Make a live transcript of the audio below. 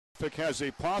Has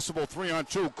a possible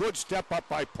 3-on-2. Good step up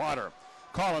by Potter.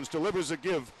 Collins delivers a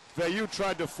give. Veilleux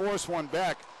tried to force one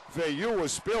back. Veilleux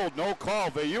was spilled. No call.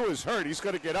 Veilleux is hurt. He's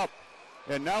going to get up.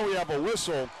 And now we have a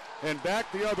whistle. And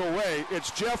back the other way,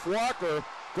 it's Geoff Walker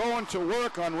going to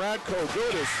work on Radko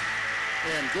Gudas.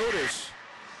 And Gudas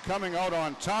coming out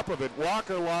on top of it.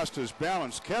 Walker lost his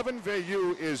balance. Kevin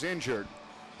Veilleux is injured.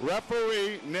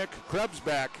 Referee Nick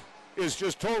Krebsbach is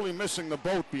just totally missing the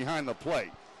boat behind the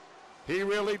plate. He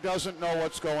really doesn't know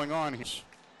what's going on here.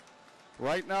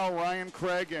 Right now, Ryan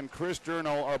Craig and Chris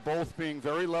Durno are both being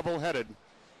very level-headed,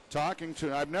 talking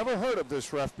to, I've never heard of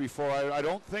this ref before. I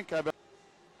don't think I've ever.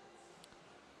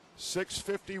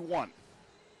 6:51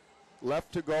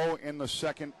 left to go in the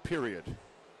second period.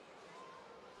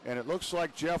 And it looks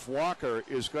like Geoff Walker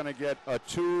is going to get a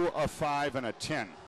 2, a 5, and a 10.